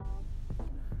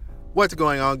What's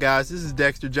going on, guys? This is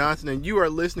Dexter Johnson, and you are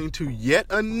listening to yet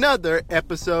another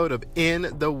episode of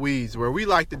In the Weeds, where we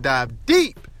like to dive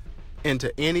deep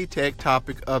into any tech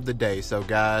topic of the day. So,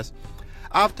 guys,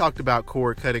 I've talked about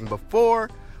cord cutting before,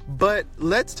 but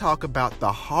let's talk about the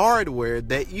hardware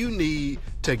that you need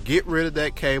to get rid of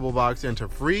that cable box and to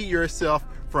free yourself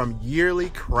from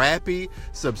yearly crappy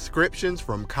subscriptions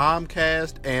from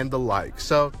Comcast and the like.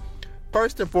 So,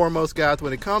 first and foremost, guys,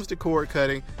 when it comes to cord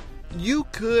cutting, you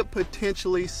could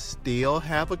potentially still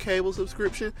have a cable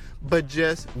subscription, but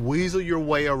just weasel your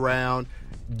way around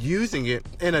using it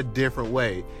in a different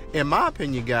way. In my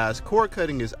opinion, guys, cord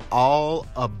cutting is all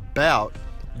about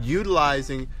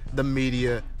utilizing the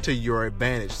media to your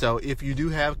advantage. So if you do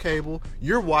have cable,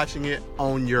 you're watching it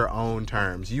on your own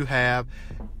terms. You have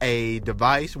a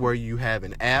device where you have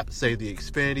an app, say the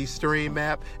Xfinity Stream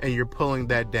app, and you're pulling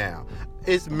that down.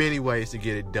 It's many ways to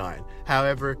get it done.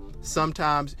 However,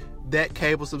 sometimes that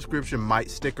cable subscription might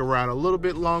stick around a little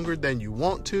bit longer than you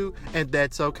want to, and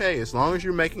that's okay. As long as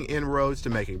you're making inroads to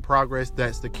making progress,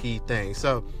 that's the key thing.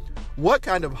 So, what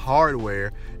kind of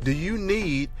hardware do you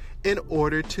need in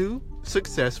order to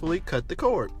successfully cut the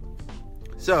cord?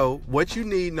 So, what you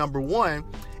need, number one,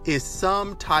 is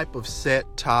some type of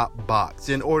set-top box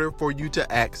in order for you to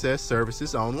access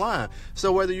services online.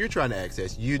 So whether you're trying to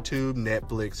access YouTube,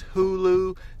 Netflix,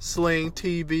 Hulu, Sling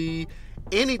TV,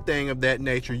 anything of that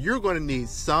nature, you're going to need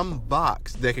some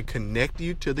box that can connect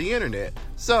you to the internet.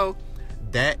 So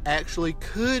that actually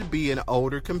could be an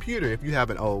older computer. If you have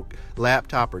an old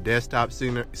laptop or desktop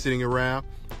sitting around,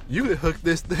 you could hook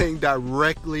this thing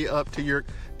directly up to your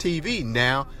TV.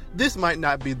 Now, this might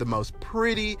not be the most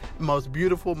pretty, most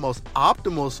beautiful, most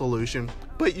optimal solution,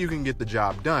 but you can get the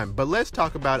job done. But let's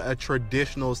talk about a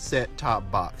traditional set-top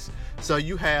box. So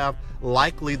you have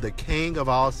likely the king of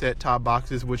all set-top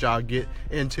boxes, which I'll get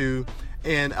into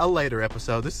in a later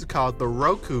episode. This is called the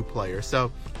Roku player.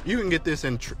 So you can get this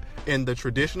in the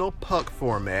traditional puck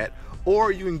format,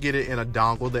 or you can get it in a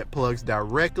dongle that plugs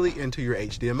directly into your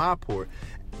HDMI port.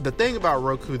 The thing about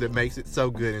Roku that makes it so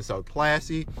good and so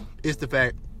classy is the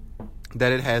fact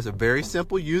that it has a very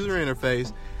simple user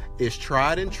interface, it's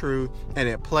tried and true, and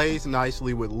it plays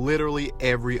nicely with literally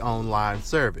every online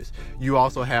service. You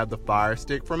also have the Fire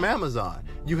Stick from Amazon.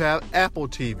 You have Apple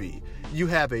TV. You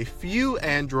have a few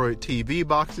Android TV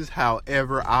boxes.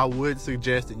 However, I would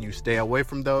suggest that you stay away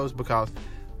from those because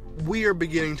we are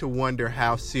beginning to wonder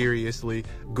how seriously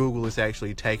Google is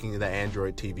actually taking the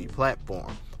Android TV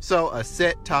platform. So a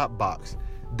set-top box,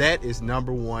 that is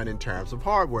number one in terms of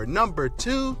hardware. Number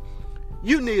two,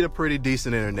 you need a pretty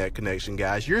decent internet connection,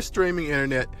 guys. You're streaming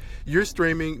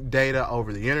data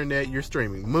over the internet, you're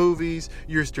streaming movies,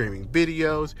 you're streaming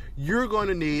videos. You're going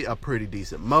to need a pretty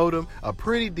decent modem, a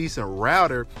pretty decent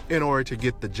router in order to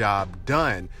get the job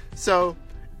done. So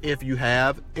if you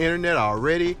have internet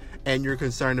already and you're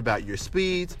concerned about your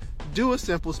speeds, do a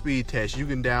simple speed test. You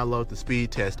can download the Speed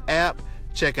Test app,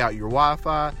 check out your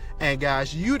Wi-Fi, and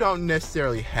guys, you don't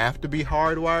necessarily have to be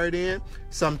hardwired in.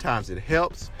 Sometimes it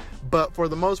helps, but for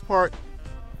the most part,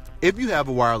 if you have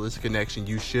a wireless connection,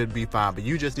 you should be fine, but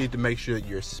you just need to make sure that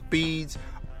your speeds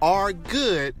are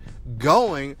good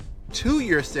going to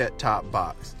your set-top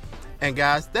box. And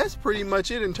guys, that's pretty much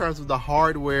it in terms of the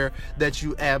hardware that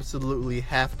you absolutely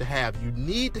have to have. You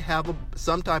need to have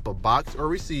some type of box or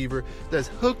receiver that's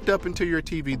hooked up into your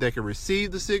TV that can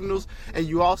receive the signals. And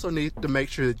you also need to make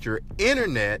sure that your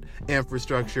internet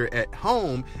infrastructure at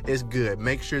home is good.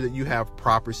 Make sure that you have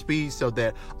proper speed so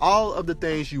that all of the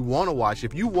things you want to watch,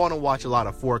 if you want to watch a lot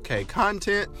of 4K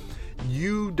content,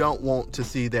 you don't want to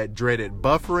see that dreaded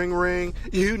buffering ring.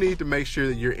 You need to make sure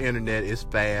that your internet is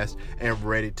fast and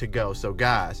ready to go. So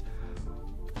guys,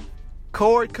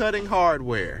 cord cutting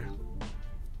hardware,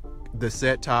 the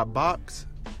set-top box,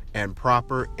 and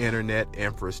proper internet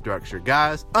infrastructure.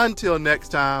 Guys, until next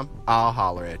time, I'll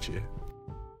holler at you.